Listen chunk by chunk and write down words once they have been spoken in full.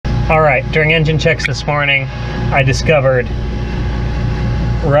All right, during engine checks this morning, I discovered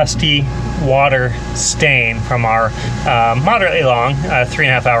rusty water stain from our moderately long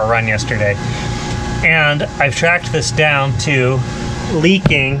 3.5 hour run yesterday. And I've tracked this down to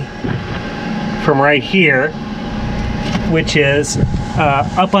leaking from right here, which is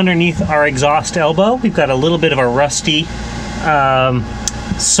up underneath our exhaust elbow. We've got a little bit of a rusty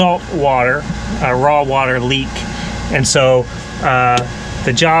salt water, raw water leak. And so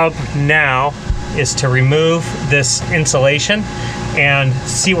the job now is to remove this insulation and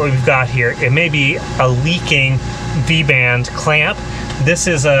see what we've got here. It may be a leaking V-band clamp. This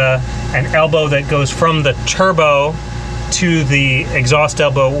is an elbow that goes from the turbo to the exhaust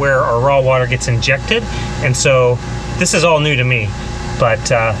elbow where our raw water gets injected. And so this is all new to me, but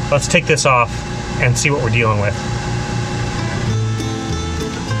let's take this off and see what we're dealing with.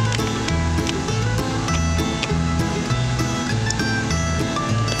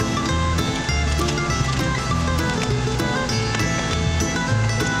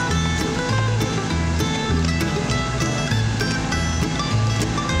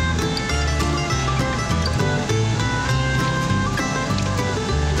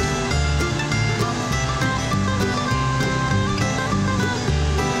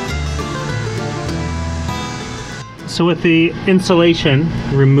 So with the insulation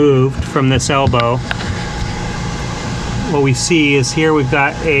removed from this elbow, what we see is here we've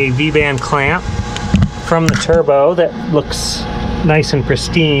got a V-band clamp from the turbo that looks nice and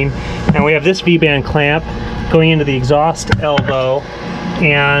pristine, and we have this V-band clamp going into the exhaust elbow,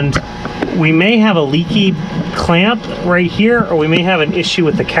 and we may have a leaky clamp right here, or we may have an issue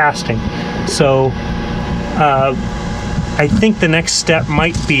with the casting. So I think the next step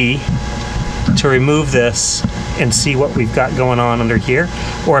might be to remove this and see what we've got going on under here,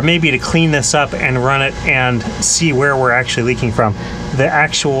 or maybe to clean this up and run it and see where we're actually leaking from. The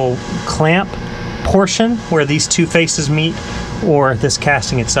actual clamp portion where these two faces meet, or this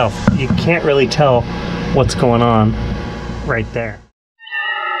casting itself. You can't really tell what's going on right there.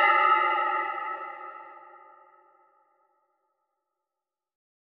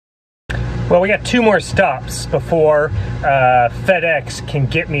 Well, we got 2 more stops before FedEx can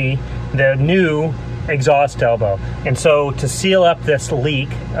get me the new exhaust elbow. And so to seal up this leak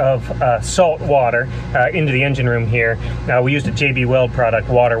of salt water into the engine room here, we used a JB Weld product,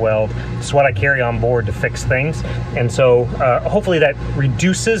 Water Weld. It's what I carry on board to fix things. And so hopefully that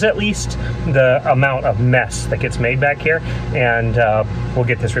reduces at least the amount of mess that gets made back here, and we'll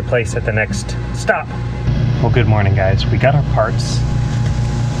get this replaced at the next stop. Well, good morning, guys. We got our parts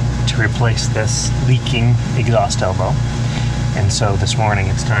to replace this leaking exhaust elbow. And so this morning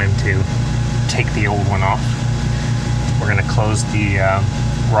it's time to take the old one off. We're going to close the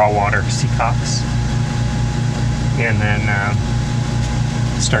raw water seacocks and then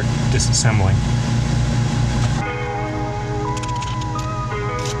start disassembling.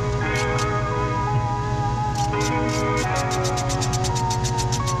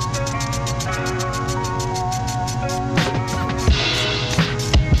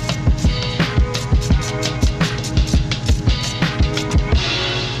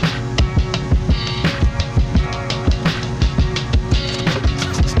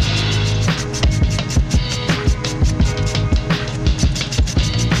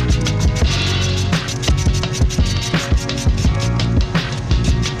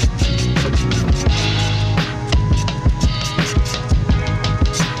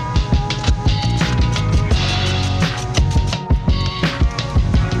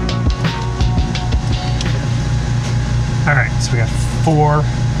 Alright, so we got 4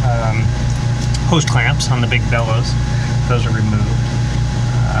 hose clamps on the big bellows. Those are removed.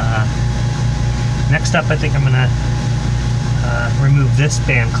 Next up, I think I'm going to remove this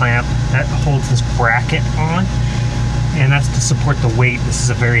band clamp that holds this bracket on, and that's to support the weight. This is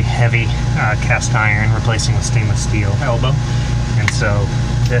a very heavy cast iron replacing a stainless steel elbow, and so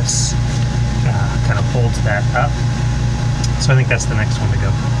this kind of holds that up. So I think that's the next one to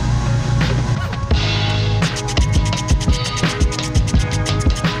go.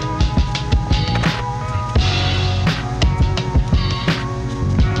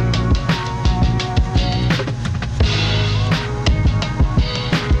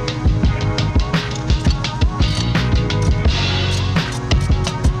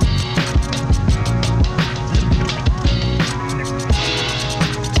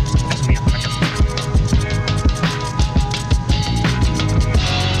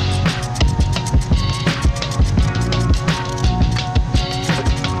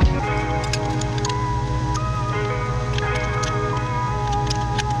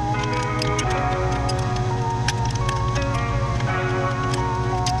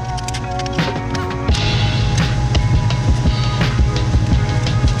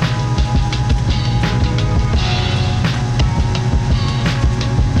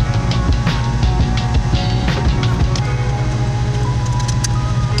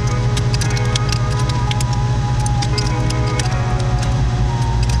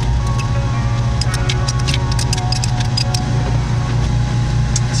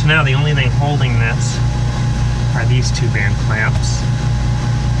 now the only thing holding this are these two band clamps.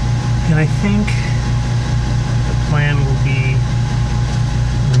 And I think the plan will be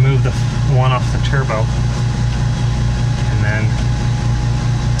remove the one off the turbo and then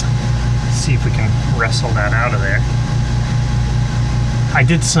see if we can wrestle that out of there. I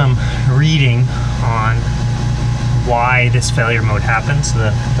did some reading on why this failure mode happens.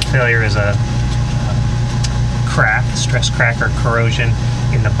 The failure is a crack, stress crack or corrosion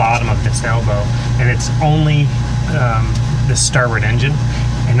in the bottom of this elbow, and it's only the starboard engine,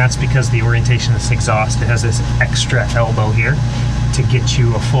 and that's because the orientation of this exhaust, it has this extra elbow here to get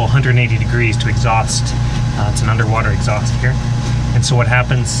you a full 180 degrees to exhaust. It's an underwater exhaust here, and so what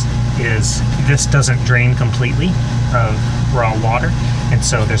happens is this doesn't drain completely of raw water, and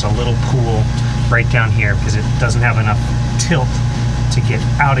so there's a little pool right down here because it doesn't have enough tilt to get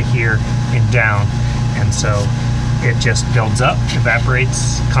out of here and down, and so it just builds up,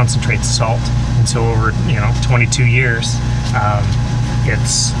 evaporates, concentrates salt, and so over 22 years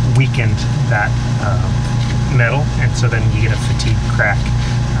it's weakened that metal, and so then you get a fatigue crack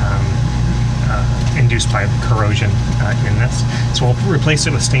induced by corrosion in this. So we'll replace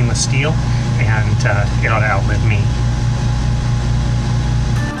it with stainless steel, and it ought to outlive me.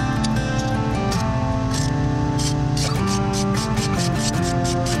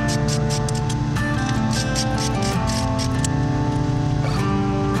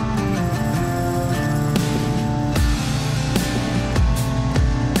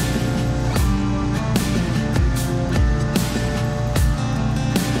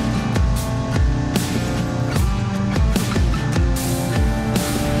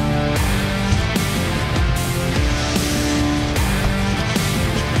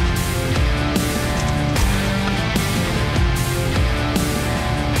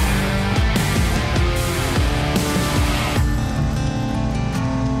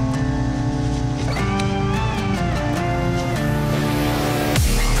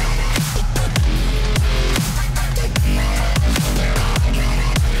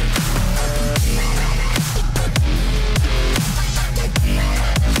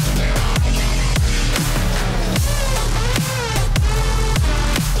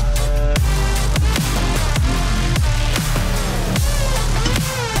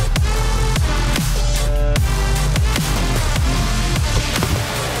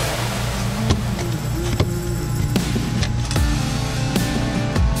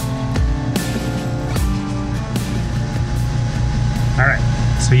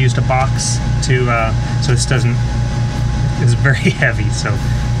 So I used a box to, so this doesn't, it's very heavy, so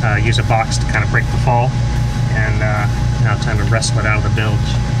use a box to kind of break the fall, and now time to wrestle it out of the bilge.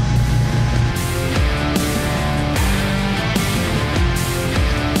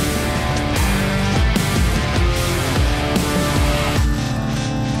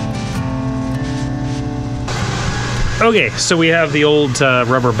 Okay, so we have the old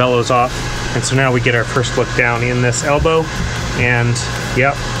rubber bellows off, and so now we get our first look down in this elbow, and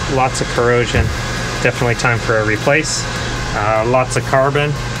yep, lots of corrosion. Definitely time for a replace. Lots of carbon.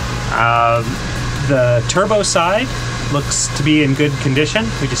 The turbo side looks to be in good condition.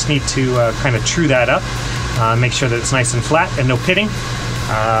 We just need to kind of true that up, make sure that it's nice and flat and no pitting.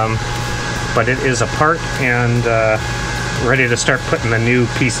 But it is apart and ready to start putting the new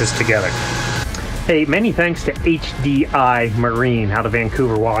pieces together. Hey, many thanks to HDI Marine out of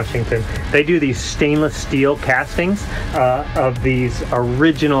Vancouver, Washington. They do these stainless steel castings of these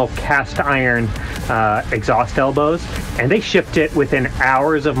original cast iron exhaust elbows, and they shipped it within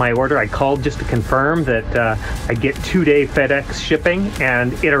hours of my order. I called just to confirm that I'd get 2-day FedEx shipping,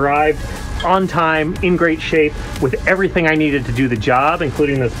 and it arrived on time, in great shape, with everything I needed to do the job,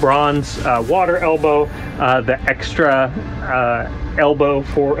 including this bronze water elbow, the extra elbow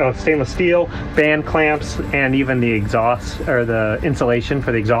for stainless steel, band clamps, and even the exhaust, or the insulation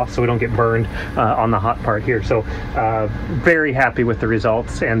for the exhaust, so we don't get burned on the hot part here. So very happy with the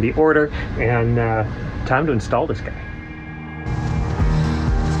results and the order, and time to install this guy.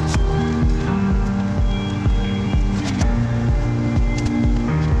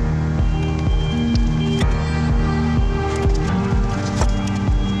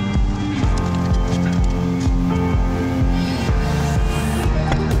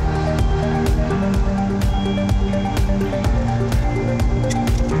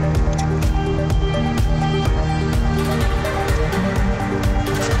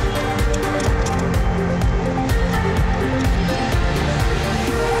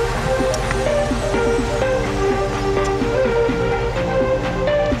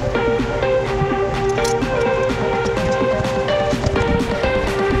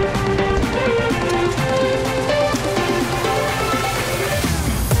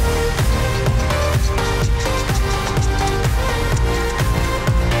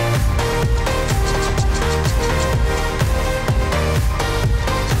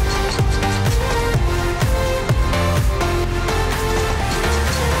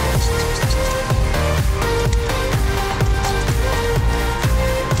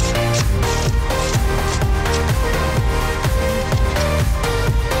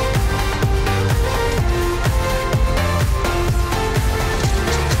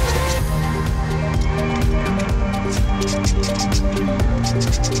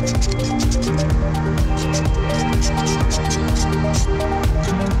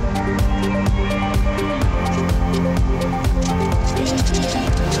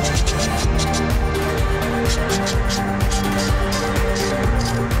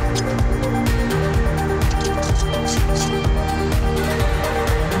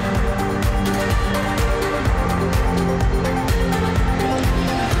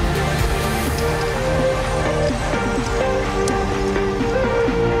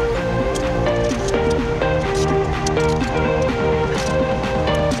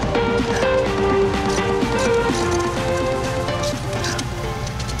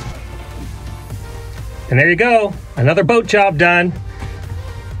 And there you go, another boat job done.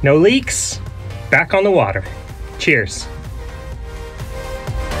 No leaks, back on the water. Cheers.